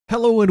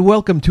Hello and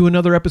welcome to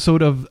another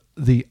episode of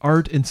the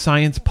Art and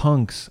Science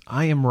Punks.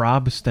 I am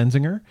Rob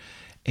Stenzinger,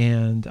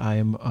 and I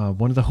am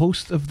one of the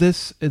hosts of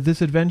this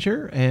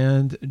adventure.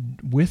 And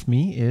with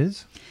me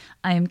is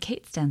I am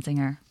Kate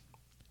Stenzinger.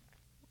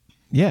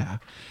 Yeah,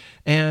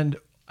 and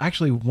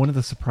actually, one of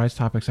the surprise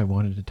topics I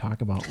wanted to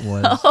talk about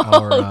was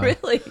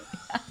really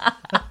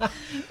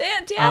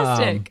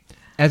fantastic.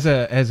 As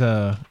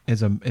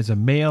a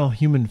male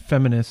human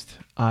feminist,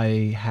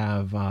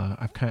 I've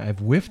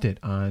whiffed it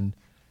on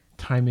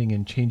timing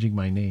and changing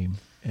my name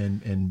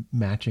and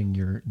matching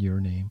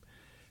your name.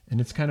 And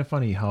it's kind of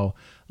funny how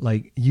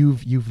like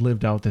you've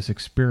lived out this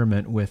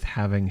experiment with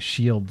having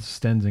Shield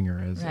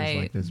Stenzinger as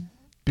like this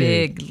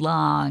big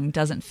long,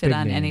 doesn't fit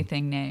on name.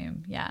 Anything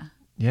name. Yeah.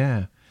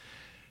 Yeah.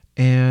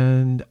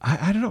 And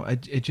I don't know.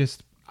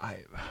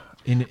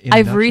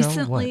 I've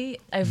recently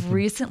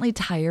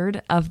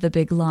tired of the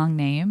big long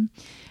name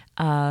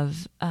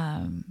of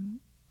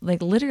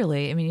like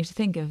literally, I mean, you have to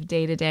think of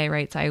day to day,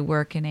 right? So I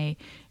work in a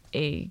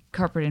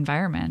corporate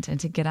environment, and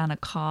to get on a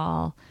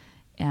call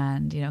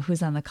and,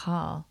 who's on the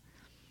call?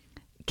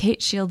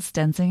 Kate Shield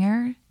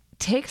Stenzinger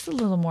takes a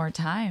little more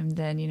time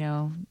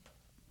than,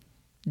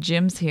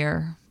 Jim's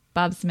here,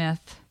 Bob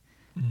Smith.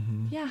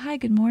 Mm-hmm. Yeah. Hi,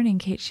 good morning.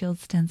 Kate Shield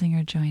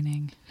Stenzinger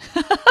joining.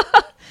 And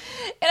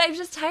I'm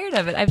just tired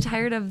of it. I'm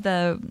tired of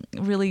the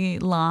really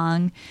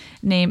long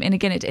name. And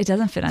again, it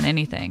doesn't fit on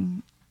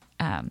anything.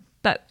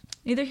 But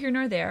neither here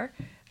nor there.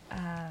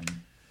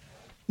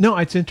 No,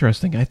 it's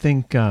interesting. I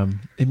think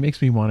it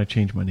makes me want to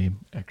change my name,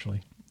 actually.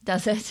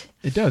 Does it?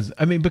 It does.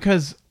 I mean,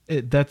 because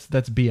that's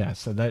BS.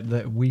 So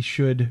that we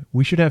should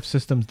have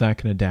systems that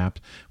can adapt.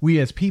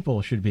 We as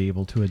people should be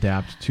able to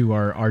adapt to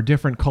our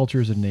different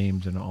cultures and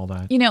names and all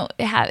that.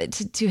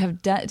 To do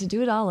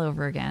it all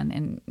over again,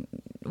 and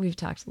we've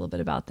talked a little bit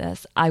about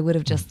this. I would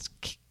have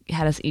just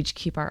had us each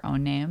keep our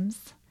own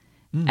names,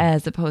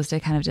 as opposed to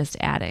kind of just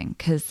adding,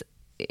 because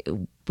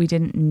we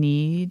didn't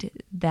need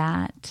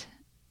that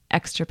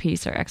extra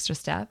piece or extra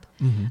step.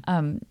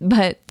 Mm-hmm.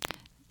 But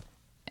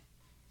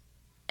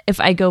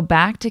if I go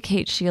back to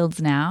Kate Shields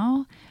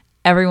now,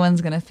 everyone's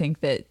going to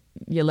think that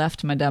you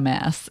left my dumb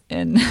ass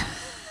in.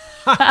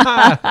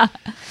 Fun.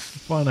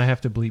 I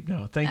have to bleep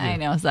now. Thank you. I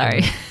know.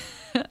 Sorry.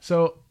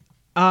 So,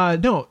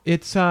 no,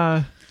 it's,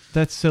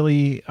 that's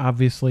silly,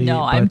 obviously.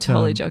 No, I'm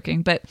totally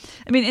joking. But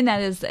I mean, and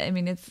that is, I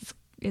mean, it's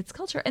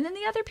culture. And then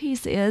the other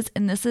piece is,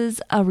 and this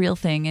is a real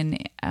thing,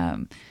 and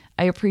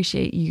I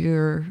appreciate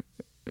your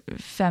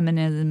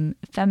feminism,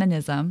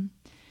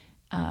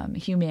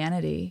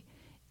 humanity,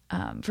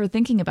 for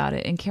thinking about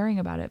it and caring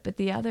about it. But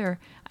the other,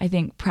 I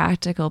think,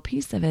 practical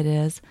piece of it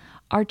is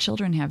our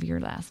children have your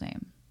last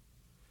name.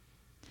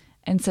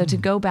 And so to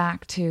go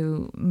back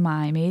to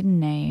my maiden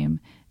name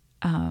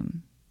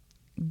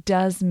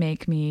does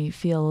make me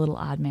feel a little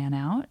odd man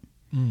out.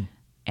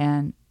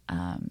 And,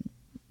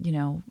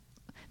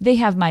 they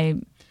have my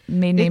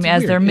maiden name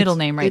as their middle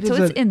name, right? So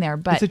it's in there,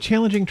 but it's a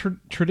challenging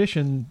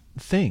tradition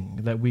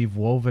thing that we've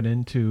woven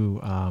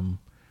into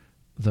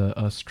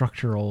the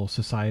structural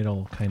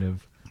societal kind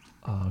of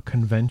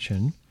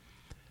convention,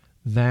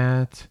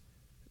 that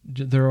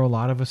there are a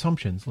lot of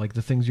assumptions. Like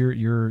the things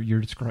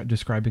you're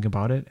describing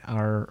about it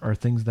are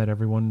things that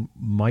everyone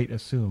might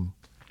assume,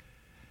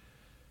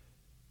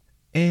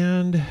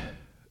 and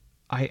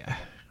I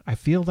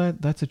feel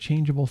that that's a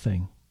changeable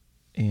thing,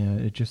 and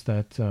it's just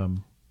that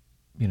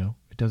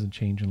it doesn't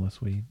change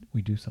unless we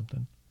do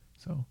something.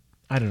 So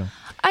I don't know.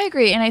 I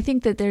agree, and I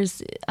think that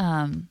there's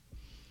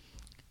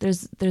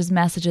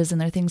messages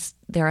and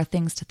there are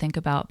things to think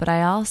about. But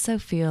I also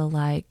feel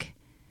like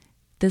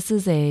this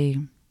is a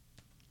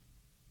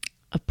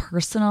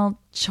personal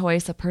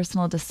choice, a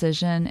personal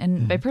decision,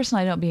 and by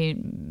personal I don't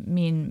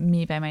mean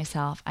me by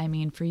myself. I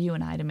mean for you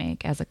and I to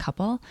make as a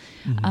couple.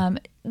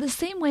 The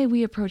same way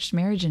we approached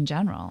marriage in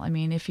general. I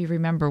mean, if you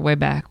remember way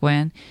back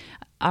when.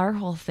 Our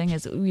whole thing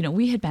is,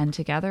 we had been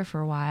together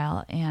for a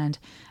while, and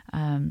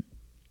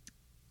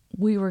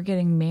we were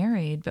getting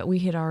married, but we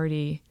had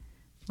already,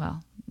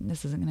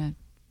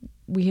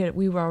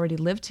 we were already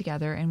lived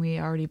together, and we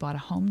already bought a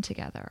home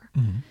together.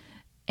 Mm-hmm.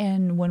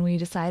 And when we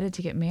decided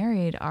to get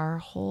married, our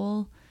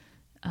whole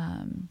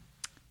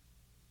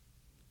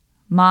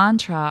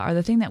mantra, or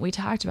the thing that we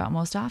talked about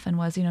most often,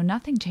 was,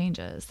 nothing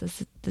changes.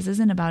 This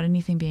isn't about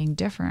anything being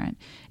different.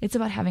 It's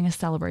about having a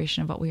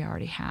celebration of what we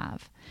already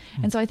have.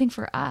 Mm-hmm. And so I think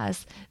for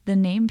us, the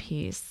name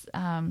piece,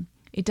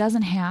 it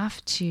doesn't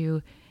have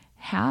to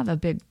have a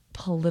big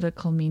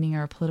political meaning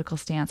or a political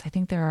stance. I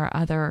think there are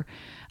other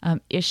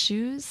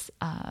issues,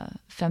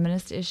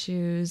 feminist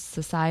issues,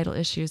 societal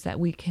issues that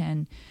we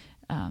can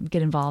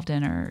get involved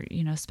in, or,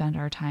 spend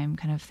our time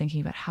kind of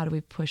thinking about how do we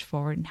push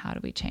forward and how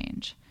do we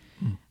change.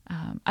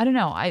 I don't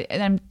know.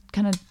 I'm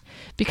kind of,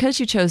 because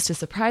you chose to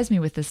surprise me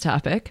with this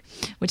topic,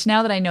 which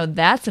now that I know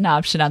that's an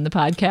option on the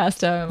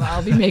podcast,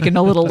 I'll be making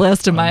a little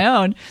list of my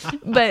own.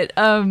 But,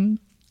 I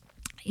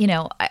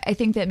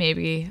think that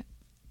maybe,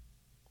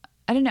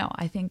 I don't know.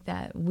 I think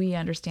that we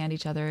understand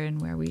each other and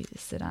where we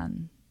sit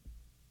on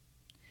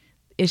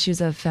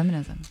issues of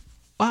feminism.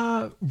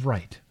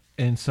 Right.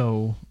 And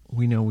so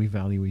we know we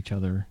value each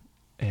other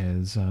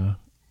as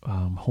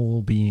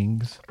whole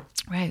beings.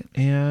 Right.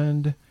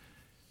 And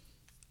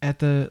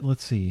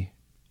let's see,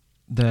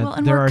 Well,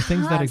 and there we're are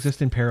things that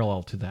exist in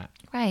parallel to that.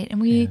 Right.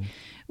 And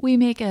we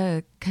make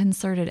a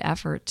concerted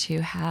effort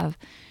to have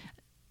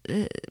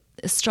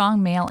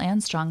strong male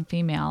and strong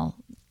female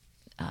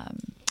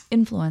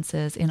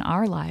influences in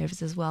our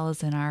lives as well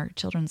as in our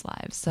children's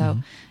lives. So,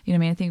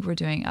 I think we're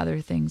doing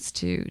other things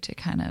too to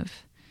kind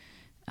of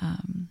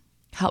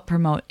help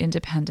promote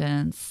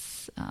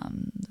independence,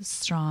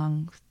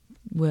 strong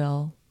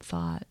will,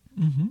 thought.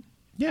 Mm-hmm.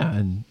 Yeah.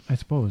 And I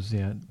suppose,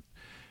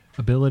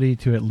 ability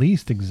to at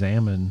least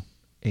examine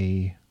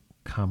a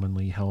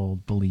commonly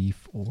held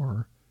belief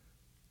or,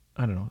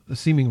 I don't know, a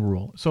seeming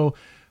rule. So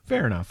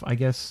fair enough. I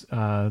guess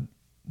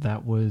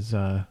that was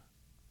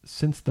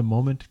since the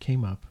moment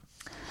came up.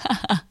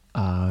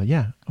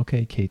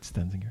 Okay, Kate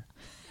Stenzinger.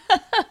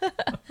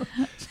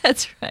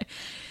 That's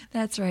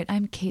right.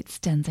 I'm Kate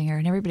Stenzinger,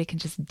 and everybody can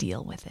just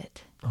deal with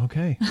it.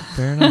 Okay,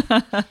 fair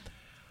enough.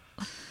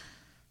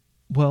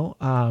 Well,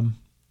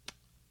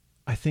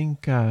 I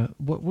think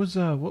what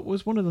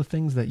was one of the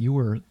things that you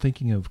were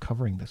thinking of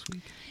covering this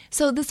week?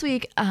 So this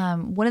week,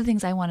 one of the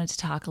things I wanted to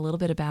talk a little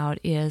bit about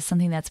is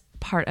something that's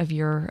part of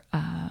your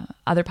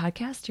other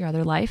podcast, your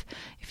other life,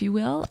 if you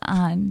will.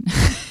 On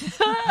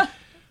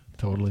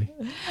Totally,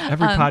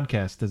 every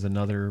podcast is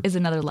another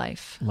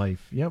life.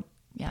 Life, yep.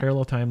 Yeah.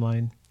 Parallel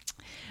timeline.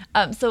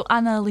 So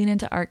on the Lean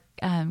Into Art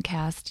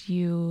cast,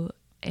 you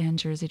and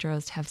Jersey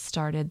Drost have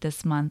started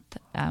this month.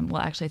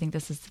 Actually, I think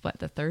this is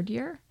the third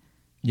year.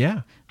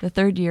 Yeah. The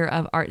third year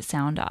of Art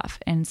Sound Off.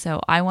 And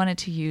so I wanted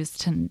to use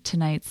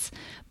tonight's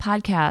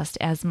podcast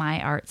as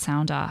my Art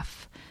Sound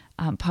Off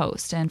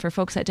post. And for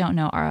folks that don't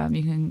know,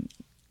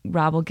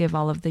 Rob will give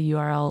all of the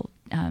URL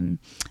and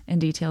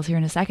details here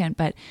in a second,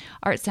 but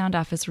Art Sound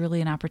Off is really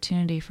an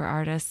opportunity for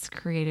artists,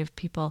 creative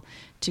people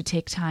to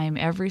take time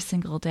every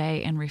single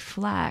day and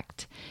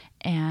reflect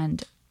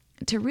and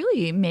to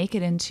really make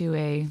it into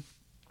an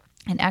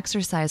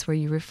exercise where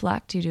you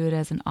reflect. You do it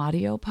as an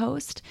audio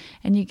post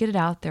and you get it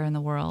out there in the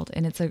world.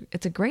 And it's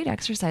a great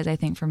exercise, I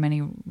think, for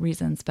many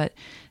reasons, but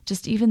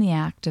just even the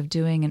act of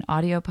doing an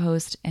audio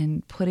post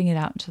and putting it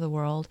out into the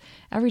world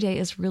every day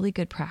is really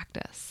good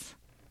practice.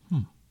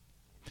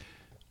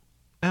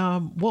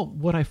 Well,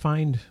 what I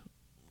find,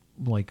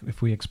 like,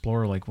 if we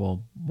explore, like,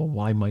 well,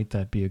 why might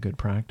that be a good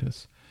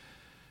practice?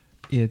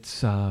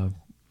 It's I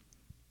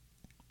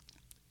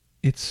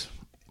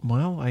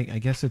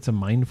guess it's a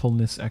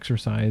mindfulness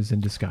exercise in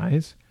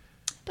disguise.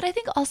 But I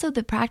think also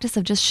the practice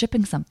of just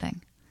shipping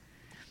something.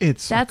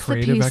 That's a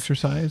creative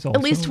exercise also.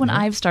 At least when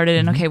I've started,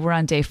 and okay, we're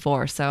on day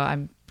 4, so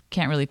I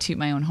can't really toot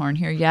my own horn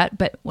here yet.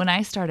 But when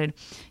I started,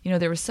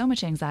 there was so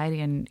much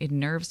anxiety and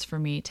nerves for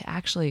me to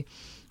actually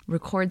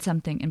record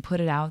something and put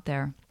it out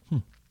there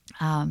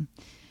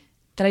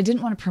that I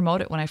didn't want to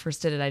promote it when I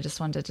first did it. I just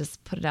wanted to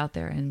just put it out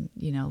there and,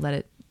 let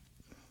it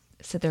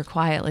sit there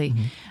quietly.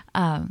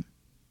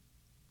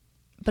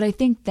 But I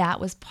think that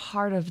was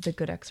part of the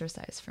good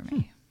exercise for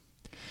me.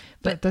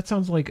 But that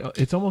sounds like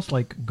it's almost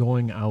like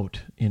going out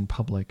in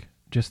public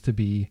just to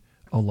be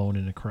alone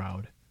in a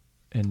crowd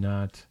and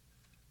not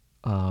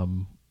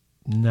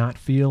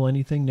feel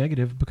anything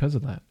negative because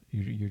of that.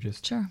 You're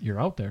just, sure. You're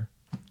out there.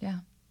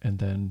 Yeah. And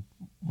then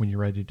when you're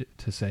ready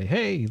to say,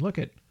 hey, look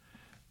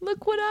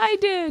what I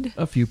did.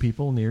 A few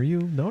people near you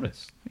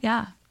notice.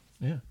 Yeah.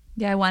 Yeah.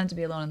 Yeah. I wanted to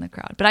be alone in the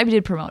crowd, but I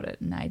did promote it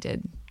and I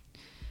did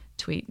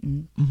tweet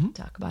and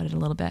talk about it a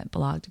little bit,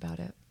 blogged about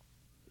it.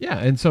 Yeah.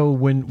 And so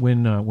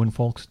when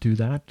folks do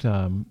that,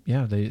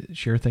 they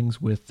share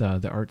things with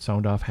the Art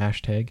Sound Off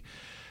hashtag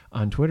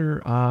on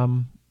Twitter.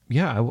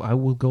 I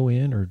will go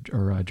in or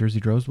Jersey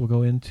Drost will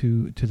go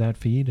into that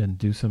feed and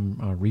do some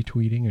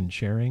retweeting and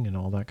sharing and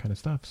all that kind of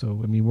stuff.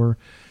 So, I mean, we're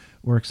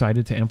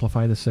excited to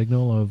amplify the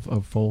signal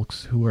of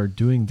folks who are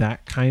doing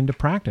that kind of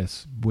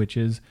practice, which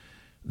is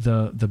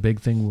the big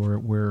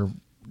thing we're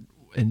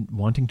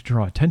wanting to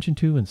draw attention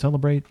to and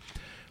celebrate.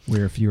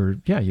 Where if you're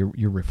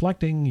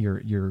reflecting,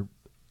 you're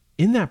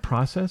in that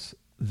process.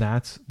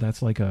 That's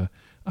like a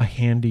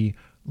handy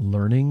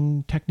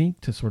learning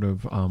technique to sort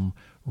of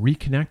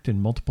reconnect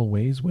in multiple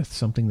ways with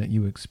something that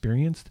you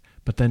experienced,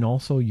 but then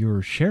also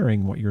you're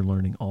sharing what you're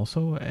learning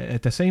also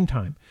at the same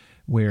time,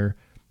 where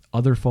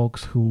other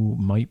folks who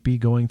might be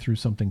going through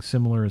something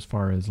similar as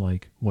far as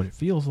like what it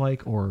feels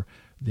like or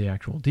the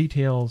actual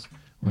details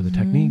or the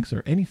techniques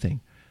or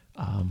anything,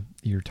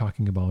 you're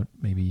talking about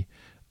maybe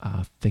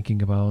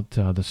thinking about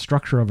the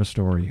structure of a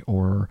story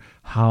or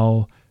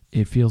how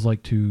it feels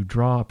like to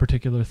draw a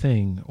particular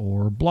thing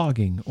or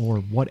blogging or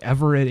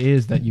whatever it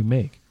is that you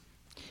make.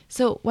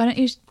 So why don't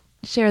you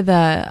share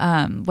the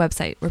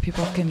website where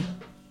people can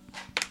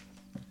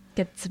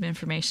get some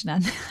information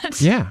on that?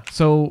 Yeah.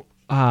 So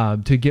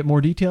to get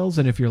more details,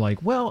 and if you're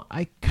like, well,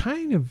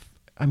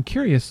 I'm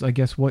curious, I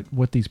guess,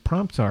 what these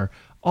prompts are,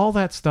 all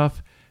that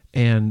stuff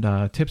and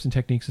tips and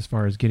techniques as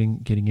far as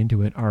getting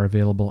into it are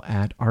available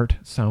at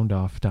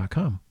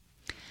artsoundoff.com.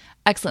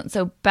 Excellent.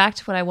 So back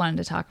to what I wanted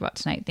to talk about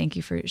tonight. Thank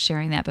you for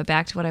sharing that. But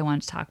back to what I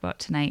wanted to talk about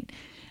tonight,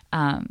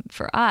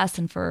 for us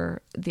and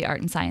for the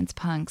Art and Science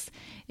Punks,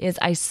 is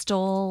I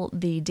stole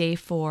the day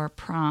 4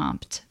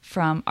 prompt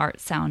from Art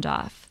Sound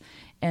Off.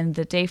 And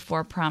the day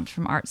 4 prompt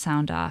from Art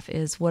Sound Off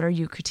is, what are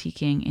you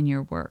critiquing in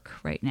your work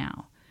right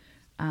now?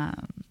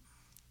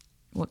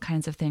 What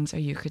kinds of things are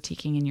you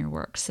critiquing in your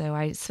work? So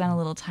I spent a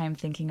little time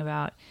thinking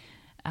about,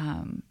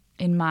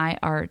 in my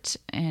art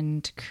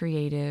and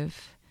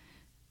creative,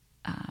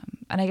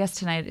 and I guess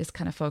tonight is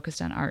kind of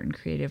focused on art and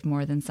creative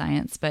more than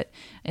science, but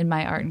in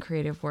my art and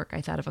creative work, I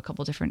thought of a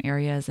couple different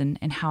areas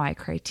and how I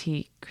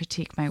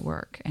critique my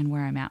work and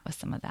where I'm at with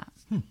some of that.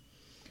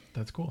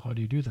 That's cool. How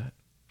do you do that?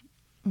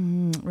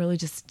 Really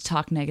just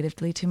talk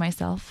negatively to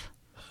myself.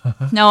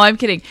 No, I'm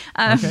kidding.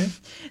 Okay.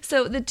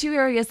 So the 2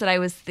 areas that I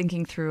was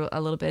thinking through a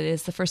little bit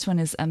is, the first one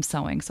is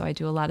sewing. So I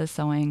do a lot of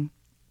sewing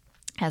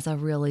as a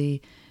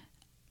really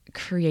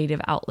creative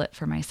outlet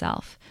for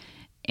myself.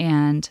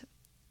 And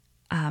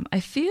I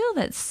feel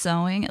that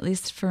sewing, at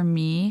least for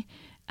me,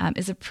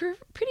 is a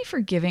pretty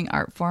forgiving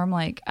art form.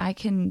 Like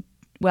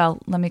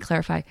let me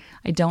clarify.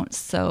 I don't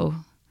sew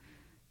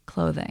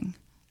clothing,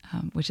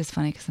 which is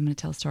funny because I'm going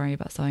to tell a story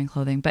about sewing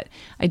clothing, but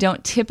I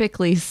don't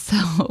typically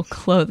sew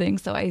clothing.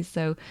 So I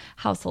sew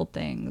household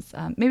things,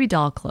 maybe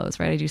doll clothes,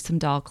 right? I do some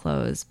doll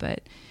clothes,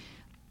 but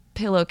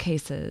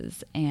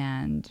pillowcases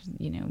and,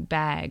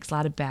 bags, a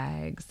lot of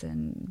bags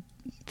and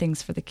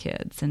things for the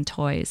kids and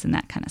toys and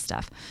that kind of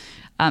stuff.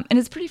 And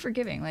it's pretty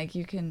forgiving. Like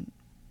you can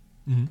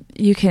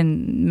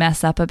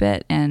mess up a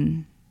bit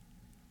and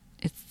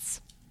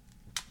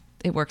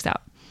it works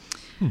out.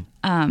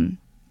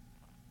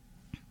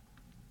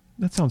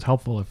 That sounds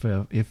helpful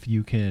if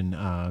you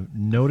can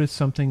notice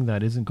something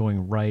that isn't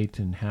going right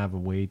and have a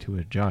way to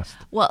adjust.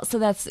 Well, so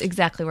that's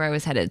exactly where I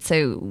was headed.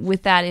 So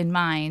with that in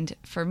mind,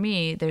 for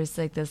me, there's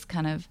like this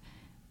kind of,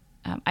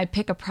 I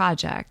pick a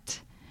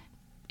project,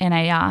 and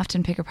I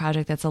often pick a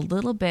project that's a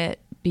little bit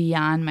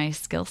beyond my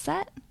skill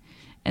set.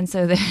 And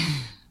so,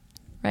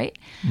 right?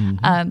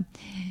 Mm-hmm.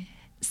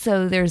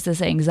 So there's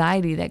this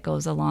anxiety that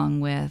goes along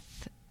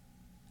with,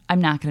 I'm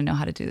not going to know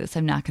how to do this.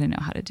 I'm not going to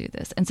know how to do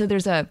this. And so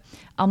there's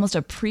almost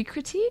a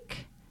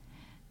pre-critique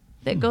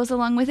that goes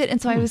along with it. And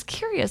so I was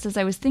curious as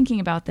I was thinking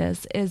about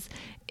this, is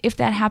if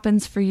that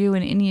happens for you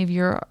in any of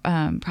your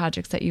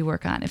projects that you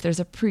work on, if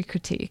there's a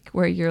pre-critique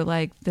where you're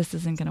like, this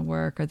isn't going to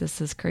work, or this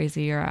is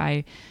crazy, or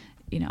I'm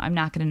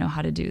not going to know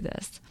how to do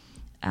this.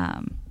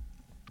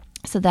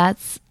 So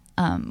that's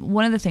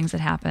one of the things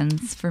that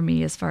happens for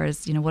me as far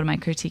as, what am I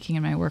critiquing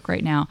in my work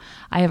right now?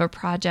 I have a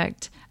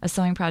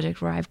sewing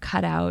project where I've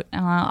cut out,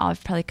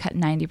 I've probably cut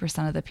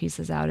 90% of the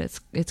pieces out.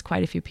 It's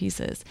quite a few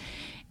pieces.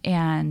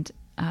 And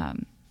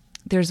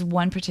there's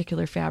one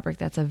particular fabric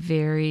that's a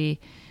very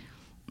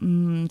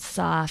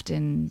soft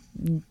and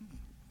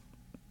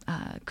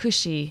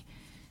cushy,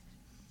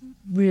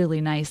 really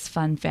nice,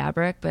 fun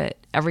fabric. But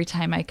every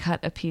time I cut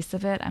a piece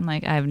of it, I'm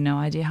like, I have no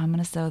idea how I'm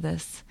going to sew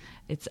this.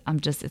 It's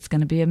going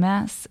to be a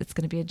mess. It's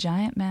going to be a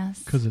giant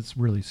mess. Because it's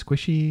really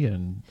squishy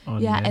and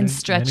and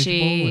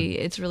stretchy.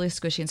 It's really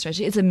squishy and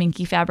stretchy. It's a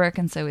minky fabric,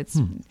 and so it's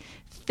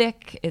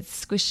thick,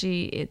 it's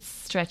squishy, it's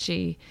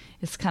stretchy.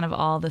 It's kind of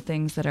all the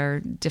things that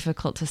are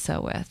difficult to sew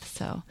with.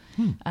 So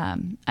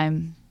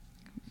I'm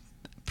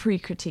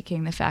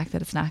pre-critiquing the fact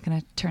that it's not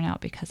going to turn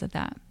out because of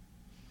that.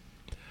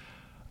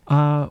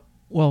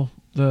 Well,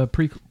 the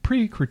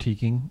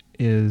pre-critiquing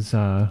is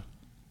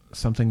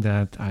something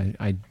that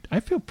I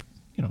feel,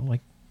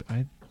 like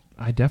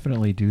I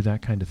definitely do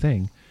that kind of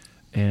thing.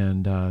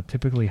 And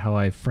typically how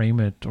I frame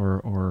it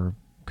or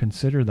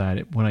consider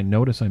that when I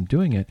notice I'm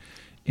doing it,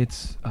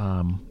 it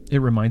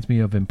reminds me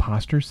of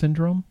imposter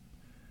syndrome.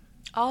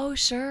 Oh,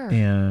 sure.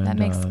 And that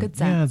makes good sense.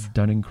 Yeah, it's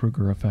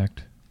Dunning-Kruger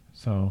effect.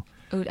 So.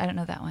 Oh, I don't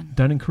know that one.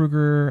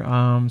 Dunning-Kruger.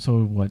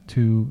 So what?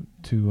 Two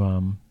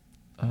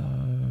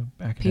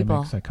academic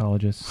people.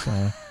 Psychologists.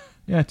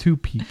 Two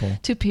people.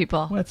 Two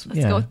people. Let's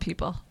go with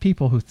people.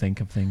 People who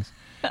think of things.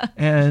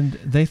 And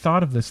they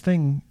thought of this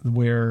thing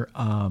where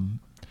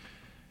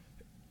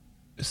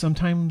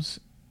sometimes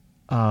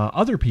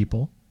other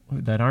people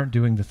that aren't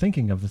doing the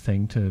thinking of the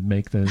thing to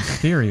make the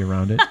theory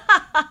around it,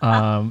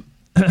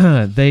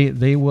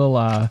 they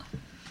will.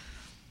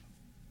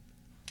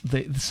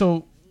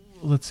 So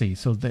let's see.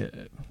 So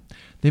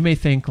they may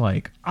think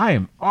like, I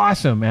am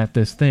awesome at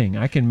this thing.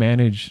 I can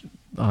manage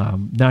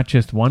not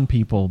just one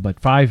people, but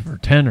 5 or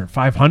 10 or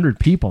 500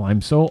 people.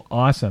 I'm so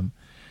awesome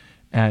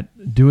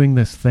at doing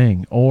this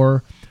thing.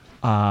 Or,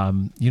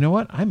 you know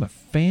what? I'm a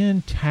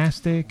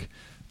fantastic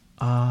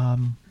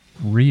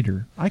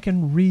reader. I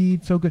can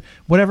read so good.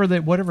 Whatever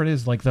it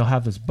is, like they'll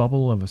have this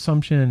bubble of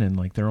assumption and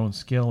like their own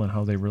skill and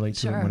how they relate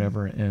to it,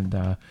 whatever,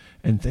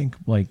 and think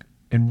like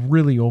and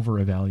really over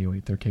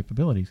evaluate their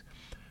capabilities.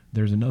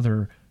 There's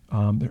another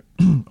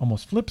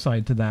almost flip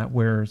side to that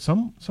where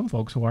some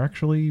folks who are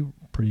actually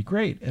pretty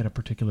great at a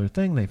particular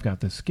thing, they've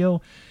got this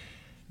skill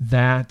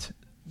that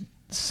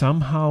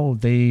somehow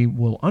they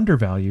will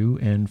undervalue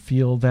and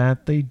feel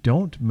that they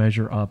don't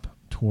measure up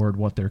toward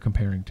what they're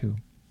comparing to.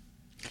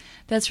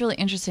 That's really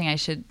interesting. I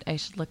should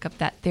look up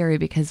that theory,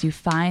 because you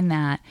find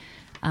that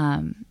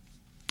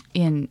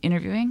in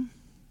interviewing,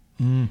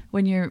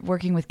 when you're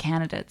working with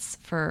candidates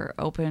for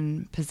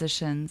open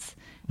positions,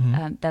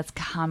 that's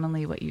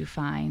commonly what you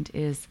find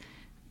is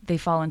they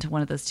fall into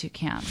one of those two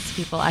camps.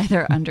 People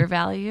either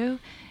undervalue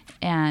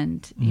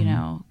and, you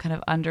know, kind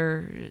of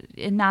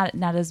and not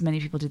as many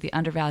people do the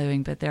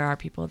undervaluing, but there are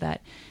people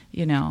that,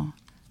 you know,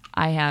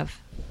 I have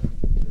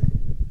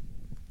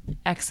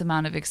X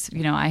amount of,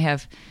 I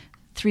have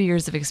 3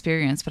 years of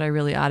experience, but I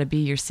really ought to be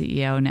your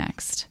CEO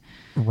next.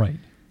 Right.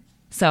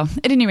 So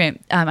at any rate,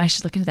 I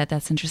should look into that.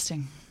 That's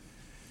interesting.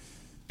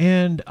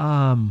 And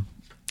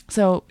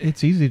so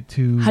it's easy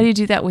to... How do you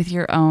do that with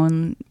your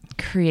own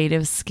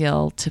creative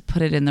skill to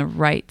put it in the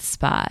right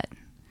spot?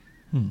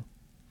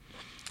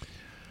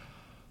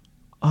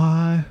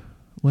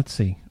 Let's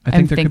see. I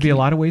think there could be a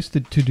lot of ways to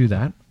do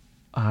that.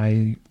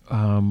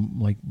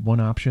 Like one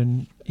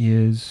option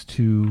is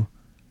to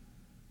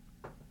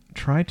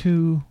try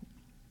to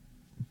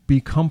be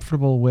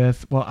comfortable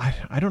with, well,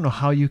 I don't know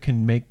how you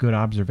can make good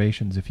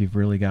observations if you've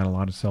really got a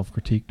lot of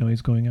self-critique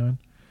noise going on.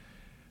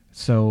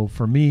 So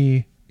for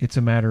me, it's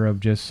a matter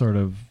of just sort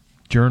of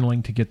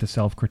journaling to get the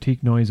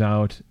self-critique noise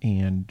out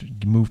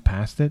and move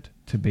past it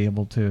to be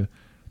able to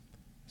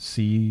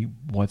see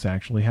what's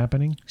actually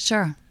happening.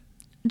 Sure.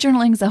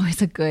 Journaling is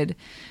always a good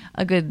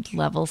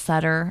level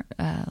setter,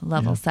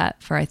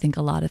 set for, I think,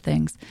 a lot of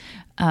things.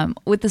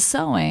 With the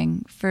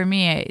sewing, for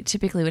me,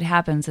 typically what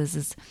happens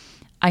is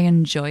I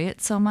enjoy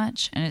it so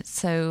much, and it's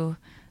so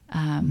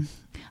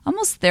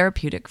almost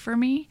therapeutic for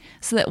me,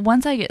 so that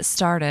once I get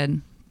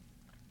started,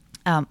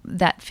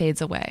 that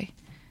fades away.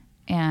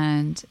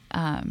 And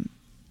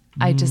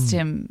I just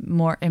am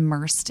more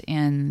immersed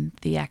in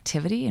the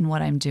activity and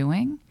what I'm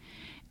doing.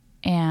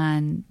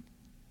 And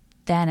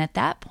then at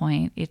that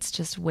point, it's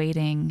just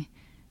waiting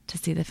to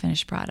see the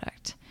finished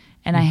product.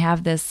 And I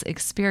have this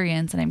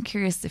experience, and I'm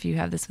curious if you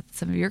have this with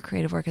some of your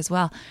creative work as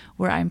well,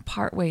 where I'm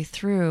partway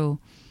through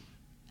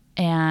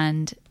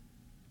and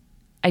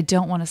I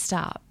don't want to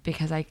stop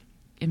because I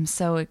am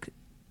so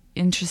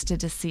interested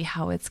to see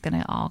how it's going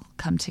to all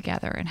come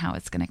together and how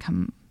it's going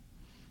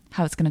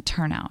to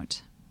turn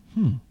out.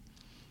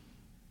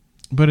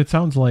 But it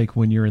sounds like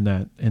when you're in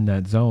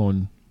that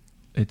zone,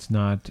 it's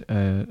not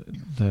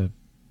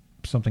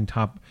something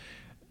top.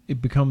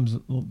 It becomes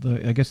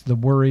the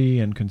worry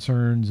and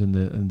concerns and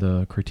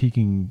the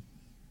critiquing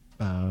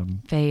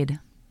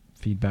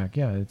feedback.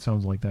 Yeah, it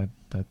sounds like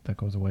that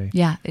goes away.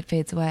 Yeah, it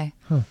fades away.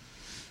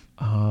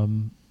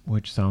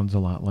 Which sounds a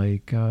lot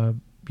like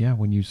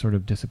when you sort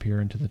of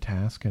disappear into the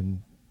task,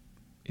 and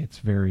it's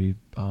very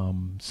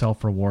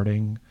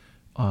self-rewarding,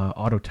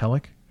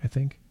 autotelic. I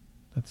think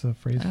that's a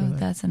phrase for that.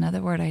 That's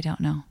another word I don't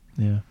know.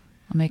 Yeah,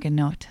 I'll make a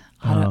note.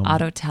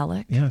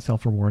 Autotelic. Yeah,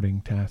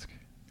 self-rewarding task.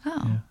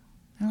 Oh, yeah.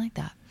 I like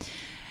that.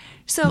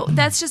 So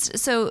that's just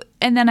so,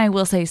 and then I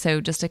will say,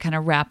 so just to kind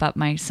of wrap up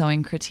my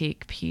sewing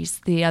critique piece,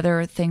 the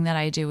other thing that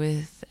I do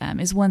with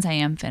is once I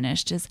am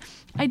finished is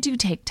I do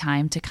take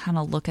time to kind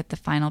of look at the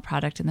final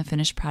product and the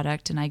finished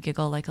product, and I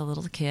giggle like a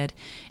little kid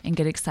and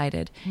get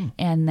excited.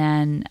 And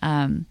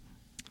then,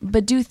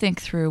 but do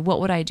think through what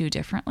would I do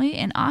differently.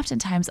 And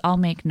oftentimes I'll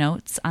make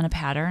notes on a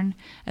pattern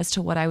as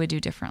to what I would do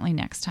differently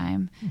next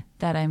time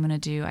that I'm going to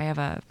do. I have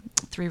a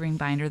 3-ring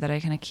binder that I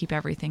kind of keep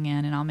everything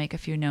in, and I'll make a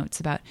few notes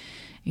about,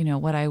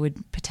 what I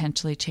would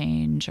potentially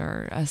change,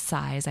 or a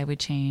size I would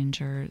change,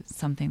 or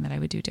something that I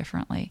would do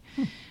differently.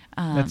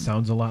 That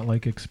sounds a lot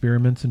like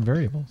experiments and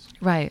variables.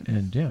 Right.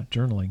 And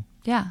journaling.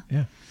 Yeah.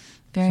 Yeah.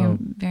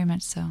 Very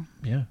much so.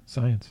 Yeah.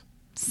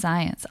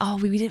 Science. Oh,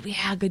 we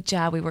had a good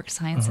job. We worked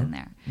science in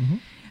there.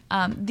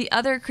 Mm-hmm. The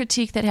other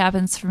critique that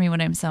happens for me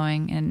when I'm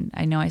sewing, and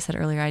I know I said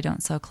earlier I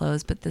don't sew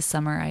clothes, but this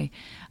summer I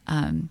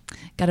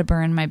got a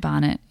burn in my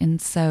bonnet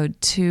and sewed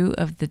 2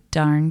 of the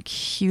darn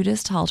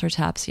cutest halter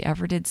tops you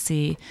ever did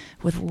see,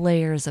 with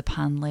layers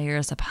upon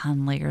layers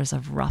upon layers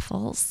of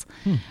ruffles.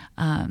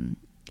 I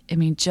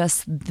mean,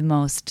 just the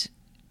most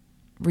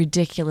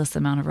ridiculous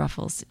amount of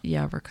ruffles you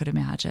ever could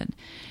imagine.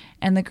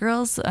 And the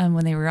girls,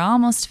 when they were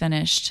almost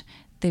finished,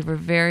 they were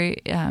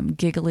very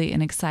giggly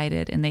and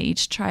excited, and they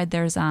each tried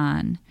theirs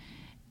on,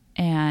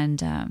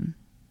 and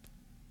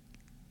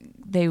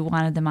they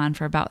wanted them on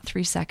for about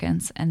 3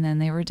 seconds, and then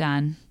they were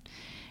done.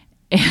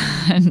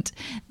 And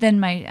then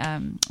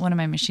my one of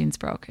my machines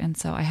broke, and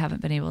so I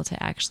haven't been able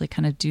to actually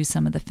kind of do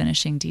some of the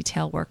finishing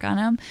detail work on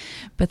them.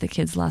 But the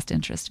kids lost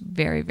interest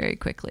very, very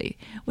quickly,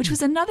 which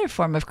was another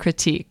form of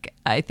critique,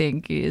 I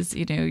think, is,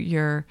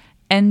 your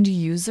end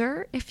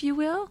user, if you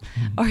will,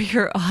 or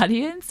your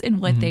audience and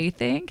what they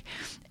think.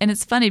 And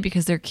it's funny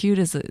because they're cute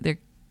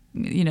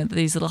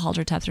these little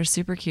halter tops are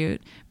super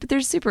cute, but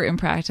they're super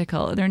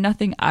impractical. They're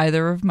nothing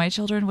either of my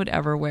children would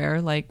ever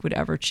wear, would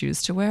ever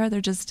choose to wear.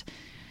 They're just,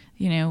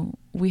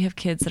 we have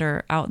kids that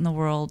are out in the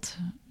world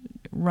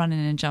running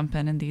and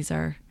jumping, and these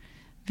are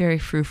very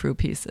frou-frou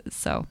pieces.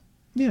 So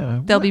yeah,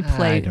 they'll be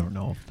play. I don't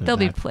know if they'll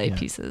be play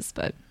pieces,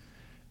 but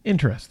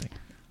interesting.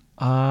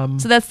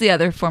 So that's the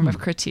other form of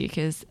critique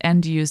is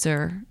end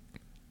user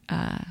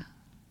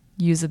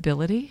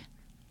usability.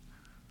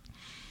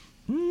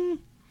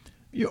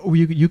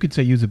 You could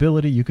say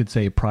usability. You could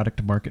say product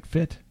to market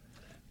fit.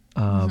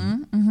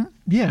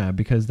 Yeah,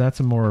 because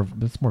that's more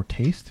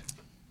taste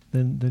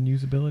than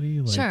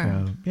usability. Like,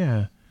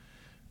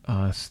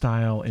 Sure.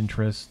 Style,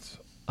 interests,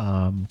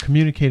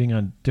 communicating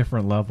on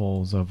different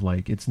levels of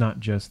like, it's not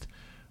just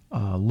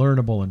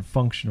learnable and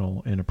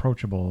functional and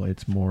approachable.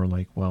 It's more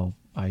like, well,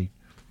 I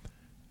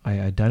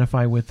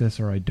identify with this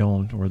or I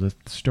don't, or the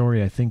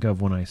story I think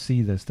of when I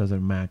see this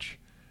doesn't match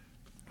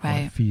how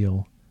I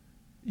feel.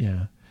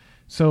 Yeah.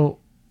 So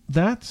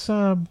that's,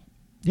 that,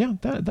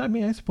 I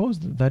mean, I suppose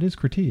that is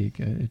critique.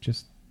 It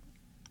just,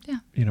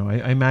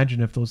 I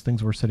imagine if those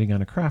things were sitting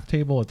on a craft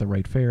table at the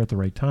right fair at the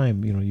right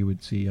time, you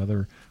would see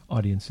other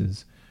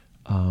audiences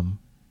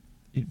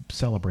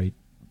celebrate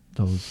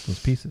those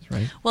pieces,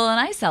 right? Well, and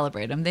I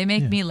celebrate them. They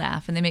make me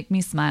laugh and they make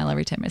me smile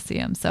every time I see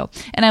them. So,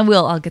 and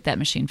I'll get that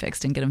machine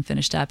fixed and get them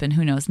finished up. And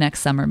who knows, next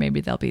summer,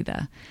 maybe they'll be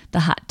the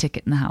hot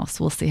ticket in the house.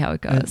 We'll see how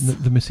it goes.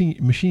 The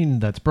machine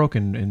that's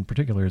broken in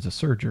particular is a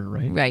serger,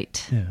 right?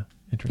 Right. Yeah.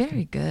 Interesting.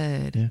 Very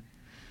good. Yeah.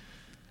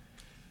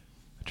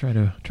 Try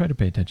to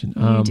pay attention.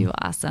 You do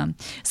awesome.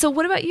 So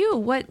what about you?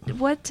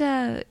 What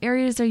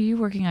areas are you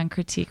working on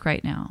critique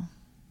right now?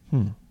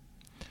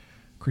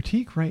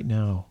 Critique right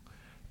now.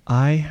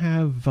 I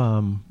have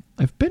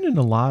I've been in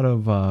a lot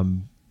of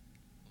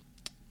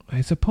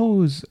I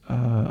suppose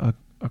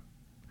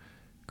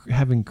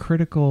having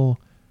critical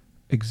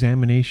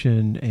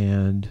examination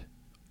and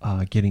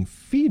getting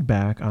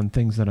feedback on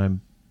things that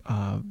I'm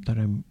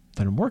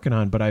working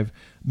on, but I've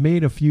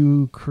made a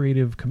few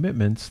creative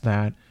commitments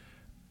that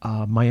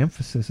my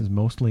emphasis is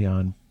mostly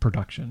on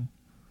production.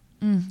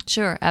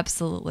 Sure,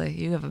 absolutely.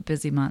 You have a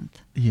busy month.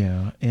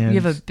 Yeah, and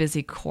you have a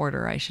busy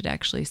quarter, I should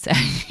actually say.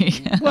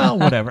 Well,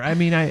 whatever. I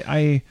mean,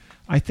 I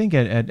think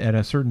at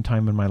a certain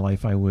time in my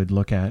life, I would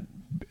look at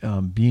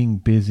being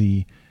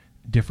busy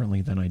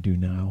differently than I do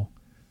now,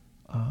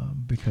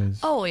 because.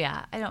 Oh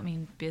yeah, I don't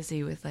mean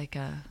busy with like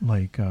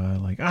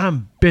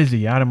I'm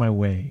busy, out of my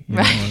way. You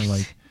know, right.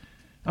 Like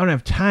I don't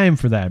have time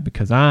for that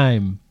because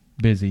I'm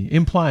busy,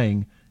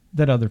 implying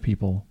that other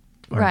people.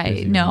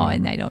 Right. No,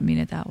 and I don't mean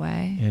it that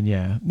way. And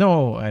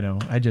no, I know.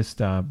 I just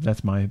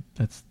that's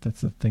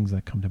the things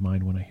that come to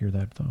mind when I hear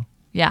that though.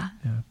 Yeah.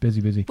 Yeah.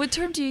 Busy. What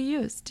term do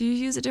you use? Do you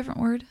use a different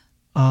word?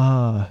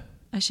 I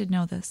should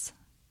know this.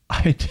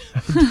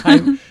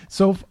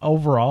 So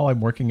overall,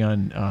 I'm working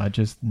on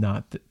just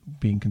not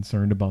being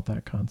concerned about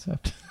that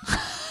concept.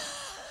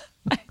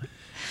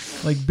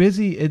 Like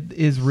busy, it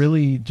is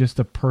really just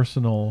a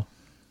personal.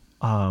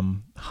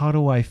 How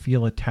do I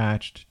feel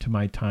attached to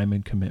my time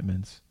and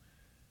commitments?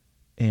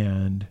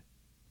 And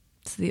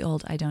it's the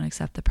old, I don't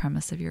accept the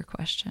premise of your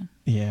question.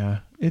 Yeah,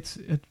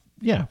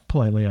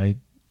 politely, I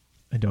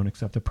don't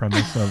accept the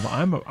premise of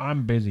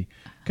I'm busy,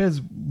 because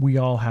we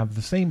all have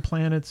the same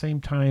planet,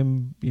 same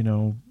time,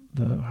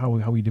 how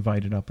we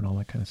divide it up and all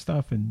that kind of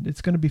stuff, and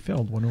it's going to be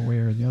filled one way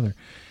or the other.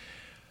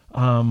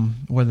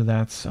 Whether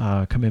that's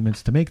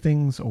commitments to make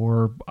things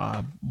or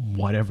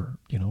whatever,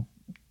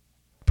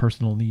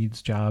 personal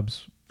needs,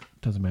 jobs,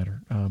 doesn't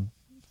matter.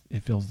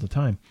 It fills the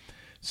time.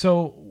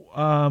 So,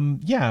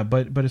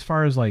 but as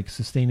far as like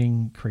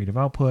sustaining creative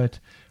output,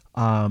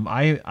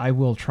 I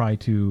will try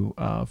to,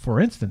 for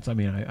instance, I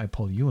mean, I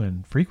pull you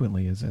in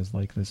frequently as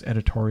like this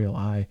editorial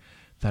eye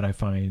that I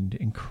find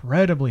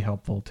incredibly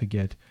helpful to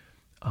get,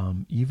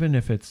 even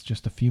if it's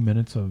just a few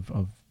minutes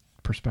of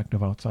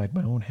perspective outside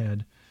my own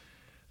head,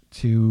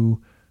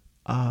 to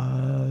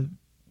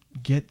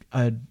get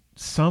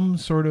some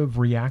sort of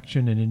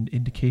reaction and an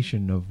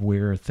indication of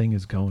where a thing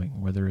is going,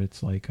 whether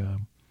it's like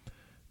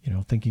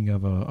thinking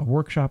of a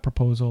workshop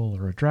proposal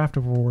or a draft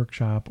of a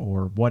workshop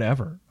or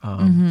whatever.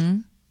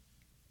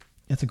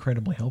 It's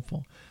incredibly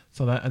helpful.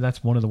 So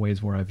that's one of the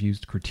ways where I've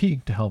used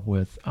critique to help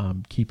with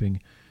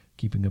keeping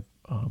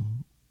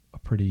a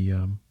pretty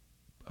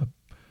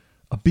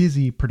a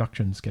busy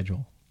production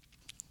schedule.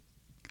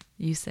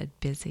 You said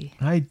busy.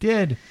 I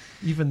did,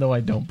 even though I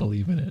don't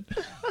believe in it.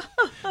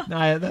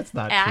 No, that's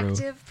not true.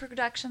 Active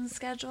production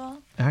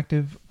schedule?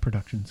 Active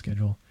production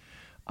schedule.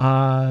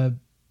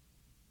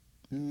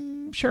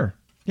 Sure.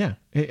 Yeah.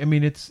 I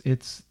mean, it's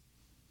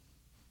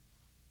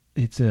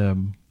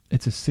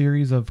a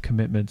series of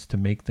commitments to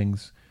make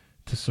things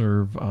to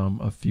serve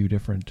a few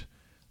different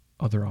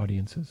other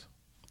audiences.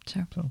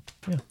 Sure. So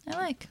yeah. I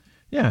like.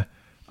 Yeah.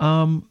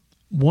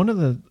 One of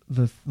the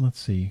let's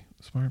see,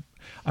 smart.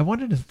 I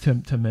wanted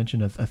to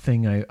mention a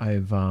thing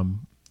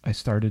I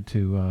started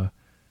to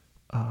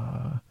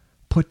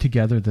put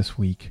together this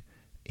week,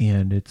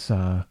 and it's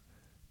the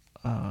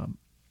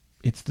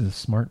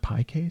Smart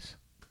Pie case.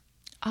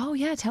 Oh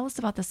yeah, tell us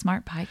about the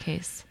Smart Pie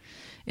case.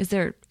 Is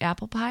there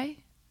apple pie?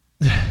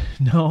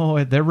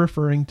 No, they're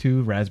referring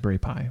to Raspberry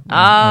Pi.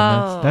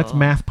 Oh, that's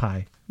math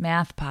pie.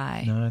 Math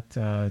pie, not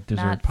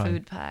dessert not pie.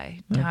 Food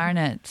pie. Darn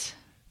it!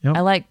 Yep. I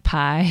like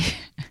pie.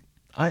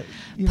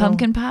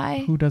 Pumpkin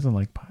pie. Who doesn't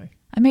like pie?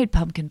 I made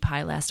pumpkin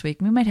pie last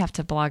week. We might have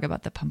to blog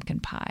about the pumpkin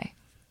pie.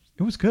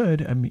 It was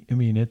good. I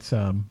mean, it's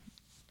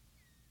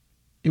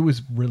it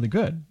was really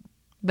good.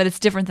 But it's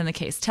different than the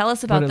case. Tell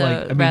us about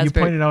the you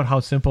raspberry. pointed out how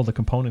simple the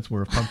components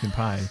were of pumpkin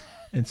pie.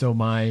 And so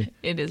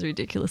It is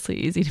ridiculously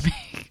easy to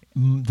make.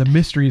 the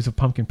mysteries of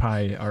pumpkin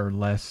pie are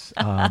less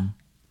daunting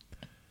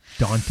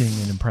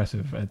and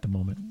impressive at the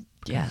moment.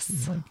 Yes.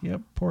 It's like,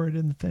 yep, pour it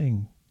in the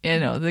thing. You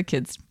know, the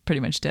kids pretty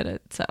much did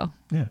it. So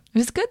Yeah. it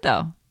was good,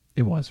 though.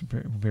 It was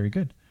very, very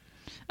good.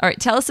 All right.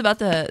 Tell us about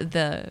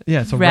the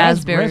So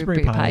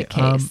raspberry pie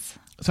case.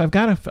 So I've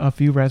got a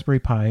few Raspberry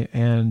Pi,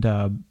 and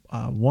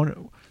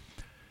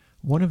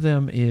one of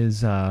them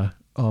is a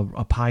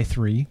Pi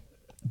 3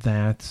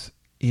 that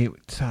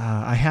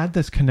I had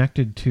this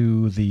connected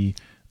to the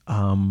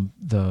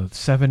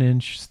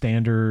 7-inch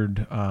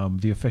standard,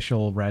 the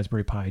official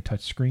Raspberry Pi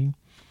touchscreen.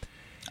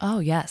 Oh,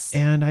 yes.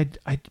 And I'd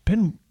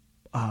been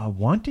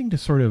wanting to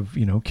sort of,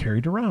 carry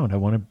it around. I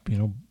want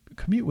to,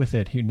 commute with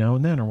it here now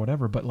and then or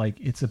whatever. But like,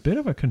 it's a bit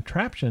of a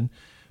contraption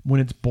when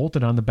it's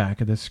bolted on the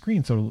back of the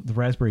screen. So the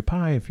Raspberry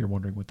Pi, if you're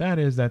wondering what that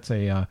is, that's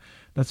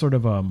that's sort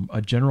of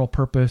a general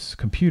purpose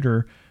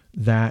computer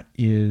that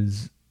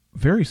is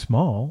very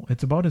small.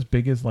 It's about as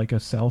big as like a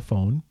cell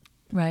phone.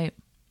 Right.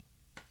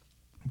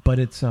 But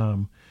it's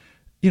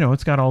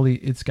it's got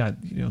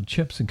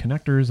chips and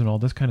connectors and all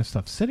this kind of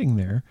stuff sitting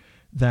there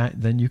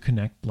that then you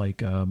connect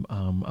like a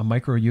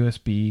micro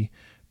USB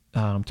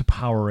to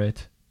power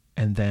it,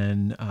 and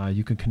then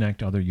you can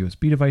connect other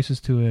USB devices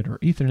to it or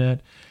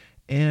Ethernet.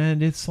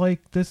 And it's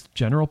like this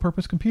general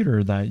purpose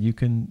computer that you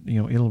can,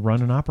 it'll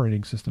run an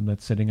operating system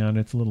that's sitting on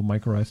its little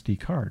micro SD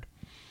card.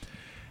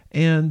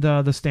 And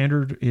the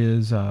standard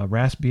is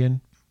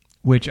Raspbian,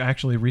 which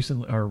actually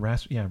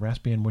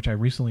Raspbian, which I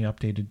recently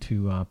updated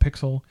to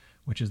Pixel,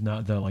 which is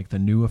not the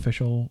new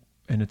official,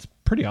 and it's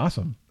pretty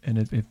awesome. And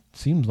it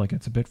seems like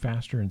it's a bit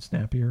faster and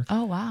snappier.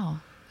 Oh, wow.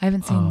 I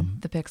haven't seen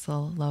the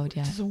Pixel load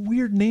yet. It's a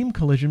weird name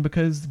collision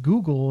because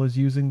Google is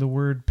using the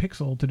word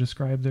Pixel to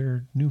describe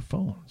their new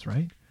phones,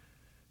 right?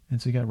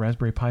 And so you got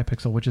Raspberry Pi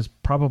Pixel, which is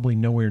probably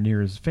nowhere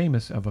near as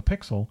famous of a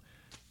Pixel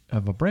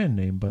of a brand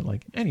name, but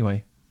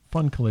anyway,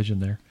 fun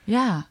collision there.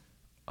 Yeah.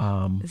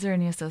 Is there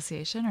any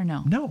association or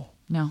no? No,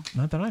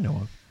 not that I know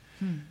of.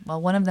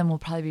 Well, one of them will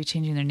probably be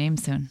changing their name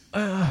soon.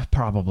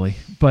 Probably,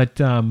 but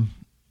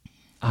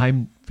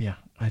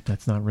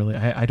that's not really.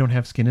 I don't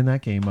have skin in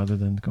that game other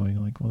than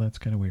going like, well, that's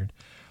kind of weird.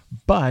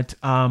 But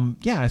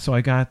so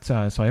I got so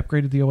I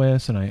upgraded the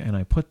OS and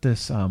I put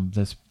this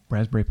this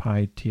Raspberry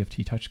Pi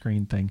TFT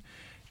touchscreen thing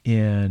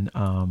in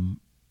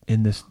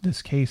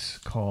this case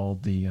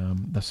called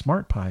the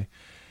Smart Pi,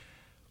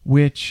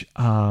 which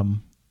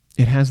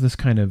it has this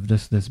kind of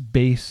this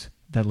base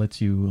that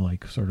lets you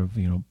like sort of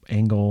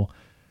angle.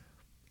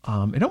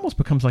 It almost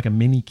becomes like a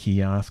mini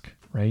kiosk,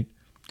 right?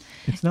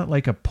 It's not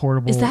like a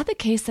portable. Is that the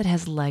case that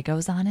has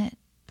Legos on it?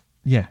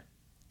 Yeah,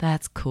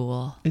 that's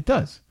cool. It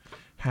does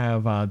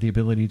have the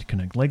ability to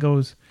connect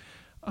Legos,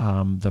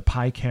 the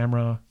Pi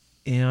camera,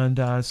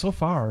 and so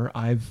far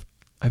I've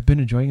been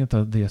enjoying it.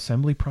 The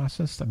assembly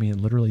process. I mean,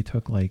 it literally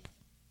took like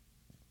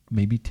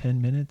maybe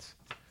 10 minutes.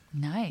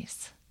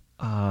 Nice.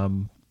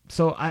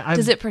 So I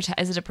does it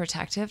protect? Is it a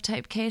protective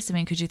type case? I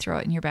mean, could you throw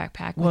it in your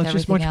backpack well, with it's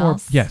just everything much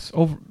else?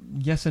 more.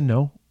 Yes and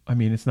no. I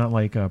mean, it's not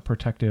like a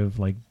protective,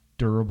 like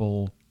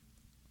durable.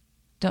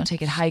 Don't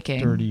take it hiking.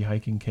 Sturdy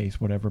hiking case,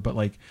 whatever. But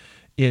like,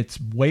 it's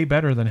way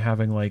better than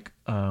having like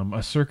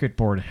a circuit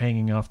board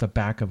hanging off the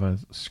back of a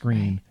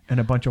screen and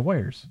a bunch of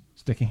wires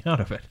sticking out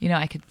of it.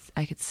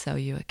 I could sew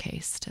you a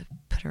case to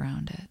put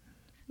around it.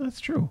 That's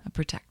true. A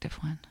protective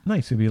one.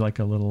 Nice. It'd be like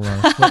a little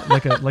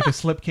like a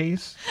slip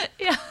case.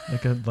 Yeah.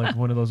 Like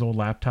one of those old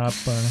laptop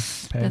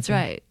pads. That's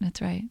right.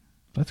 That's right.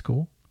 That's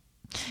cool.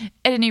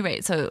 At any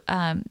rate, so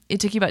it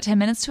took you about 10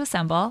 minutes to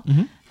assemble.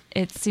 Mm-hmm.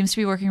 It seems to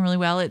be working really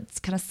well. It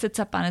kind of sits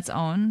up on its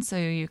own, so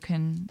you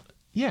can.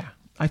 Yeah,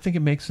 I think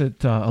it makes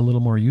it a little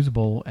more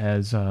usable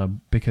as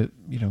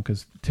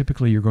because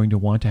typically you're going to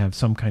want to have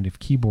some kind of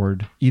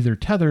keyboard either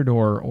tethered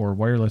or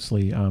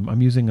wirelessly.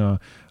 I'm using a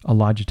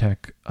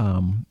Logitech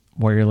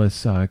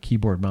wireless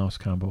keyboard mouse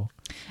combo.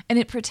 And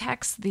it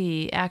protects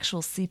the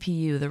actual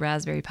CPU, the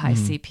Raspberry Pi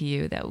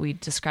CPU that we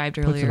described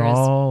earlier. Puts it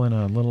all in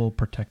a little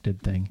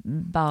protected thing.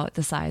 About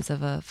the size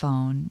of a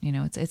phone.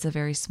 It's a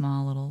very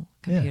small little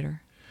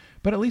computer. Yeah.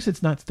 But at least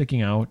it's not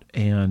sticking out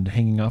and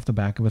hanging off the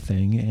back of a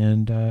thing,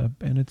 and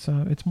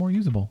it's more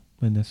usable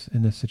in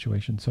this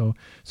situation. So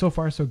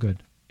far so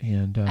good.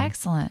 And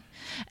excellent.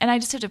 And I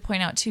just have to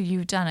point out too,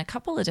 you've done a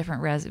couple of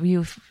different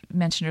you've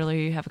mentioned earlier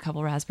you have a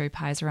couple Raspberry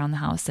Pis around the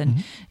house,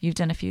 and you've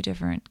done a few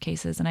different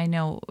cases. And I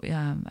know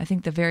I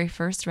think the very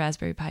first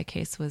Raspberry Pi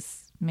case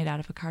was made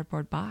out of a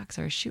cardboard box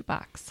or a shoe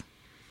box.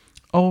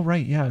 Oh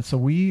right, yeah. So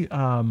we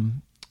bought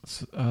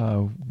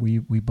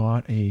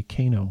a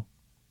Kano.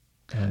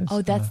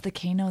 That's the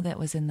Kano that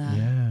was in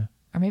the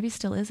or maybe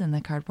still is in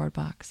the cardboard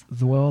box.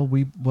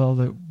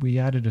 We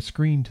added a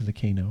screen to the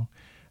Kano.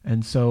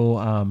 And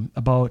so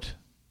about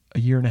a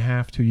year and a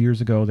half, 2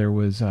 years ago, there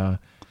wasn't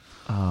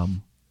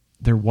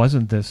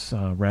this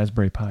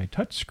Raspberry Pi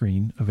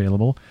touchscreen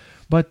available,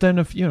 but then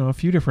a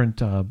few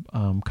different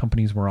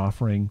companies were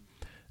offering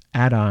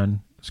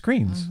add-on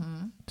screens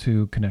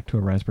to connect to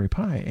a Raspberry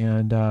Pi,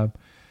 and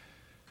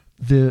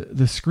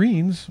the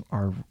screens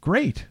are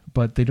great,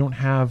 but they don't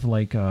have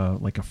like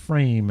a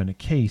frame and a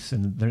case,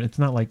 and it's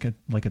not like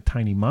a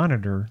tiny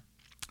monitor.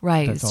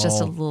 Right. That's It's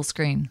just a all- little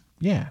screen.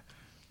 Yeah,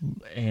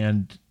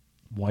 and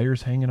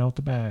wires hanging out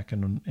the back,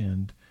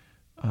 and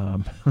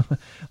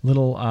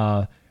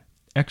little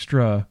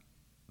extra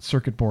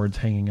circuit boards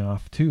hanging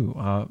off too,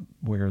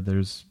 where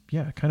there's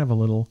kind of a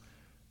little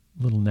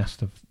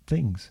nest of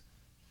things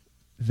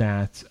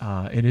that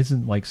it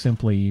isn't like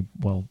simply,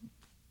 well,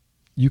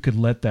 you could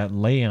let that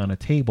lay on a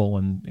table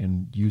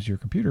and use your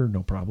computer,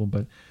 no problem,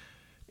 but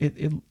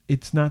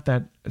it's not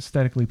that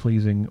aesthetically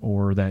pleasing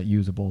or that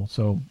usable.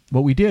 So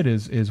what we did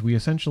is we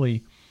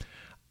essentially,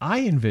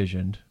 I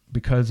envisioned,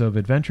 because of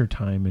Adventure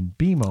Time and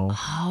BMO,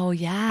 Oh,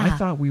 yeah. I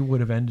thought we would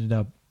have ended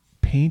up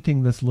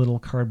painting this little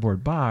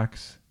cardboard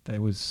box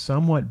that was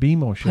somewhat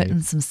BMO shaped.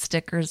 Putting some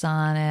stickers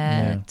on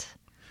it.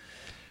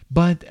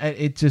 But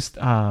it just,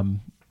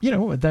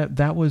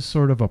 that was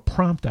sort of a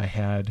prompt I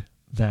had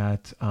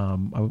that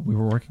we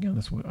were working on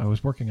this. I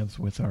was working on this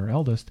with our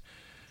eldest,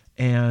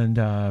 and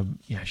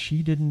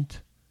she didn't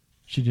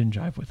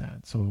jive with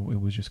that. So it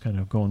was just kind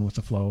of going with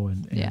the flow.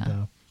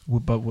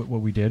 But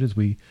what we did is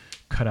we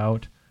cut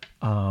out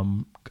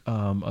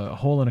a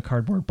hole in a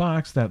cardboard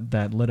box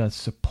that let us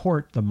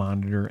support the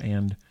monitor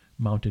and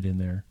mount it in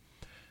there.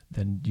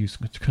 Then use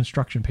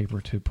construction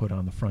paper to put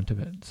on the front of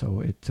it.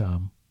 So it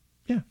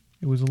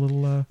was a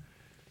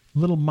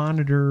little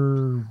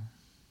monitor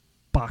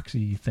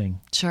boxy thing.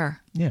 Sure.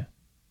 Yeah.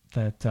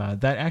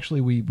 That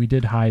actually we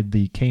did hide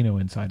the Kano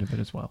inside of it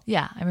as well.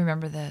 Yeah, I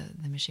remember the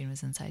machine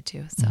was inside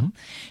too. So,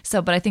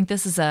 Mm-hmm. but I think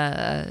this is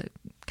a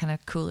kind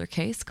of cooler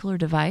case, cooler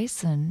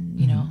device, and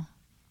a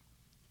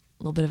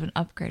little bit of an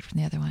upgrade from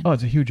the other one. Oh,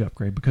 it's a huge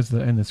upgrade because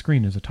the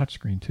screen is a touch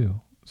screen too.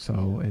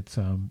 So it's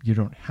you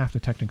don't have to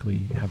technically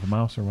have a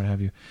mouse or what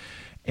have you.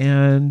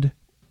 And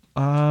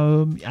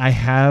I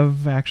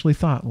have actually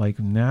thought, like,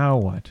 now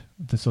what?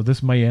 So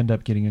this might end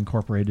up getting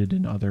incorporated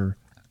in other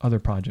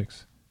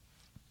projects,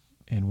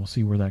 and we'll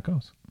see where that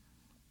goes.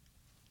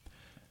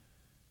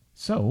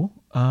 So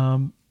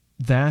I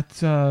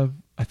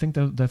think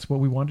that's what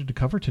we wanted to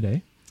cover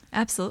today.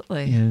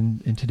 Absolutely.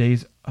 In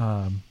today's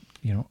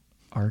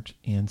art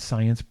and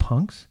science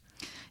punks.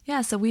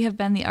 Yeah, so we have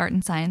been the Art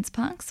and Science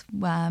Punks,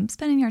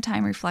 spending our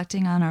time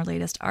reflecting on our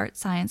latest art,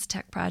 science,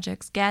 tech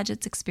projects,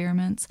 gadgets,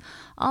 experiments,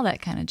 all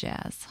that kind of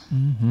jazz.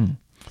 Mm-hmm.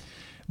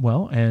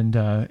 Well, and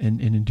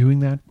in doing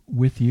that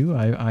with you,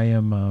 I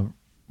am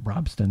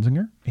Rob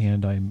Stenzinger,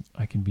 and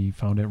I can be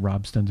found at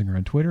Rob Stenzinger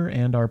on Twitter,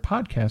 and our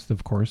podcast,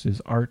 of course,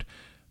 is Art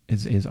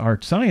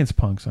Science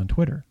Punks on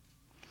Twitter.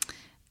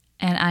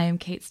 And I am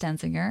Kate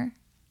Stenzinger,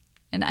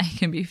 and I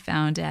can be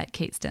found at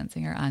Kate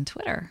Stenzinger on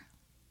Twitter.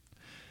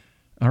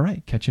 All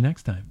right, catch you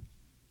next time.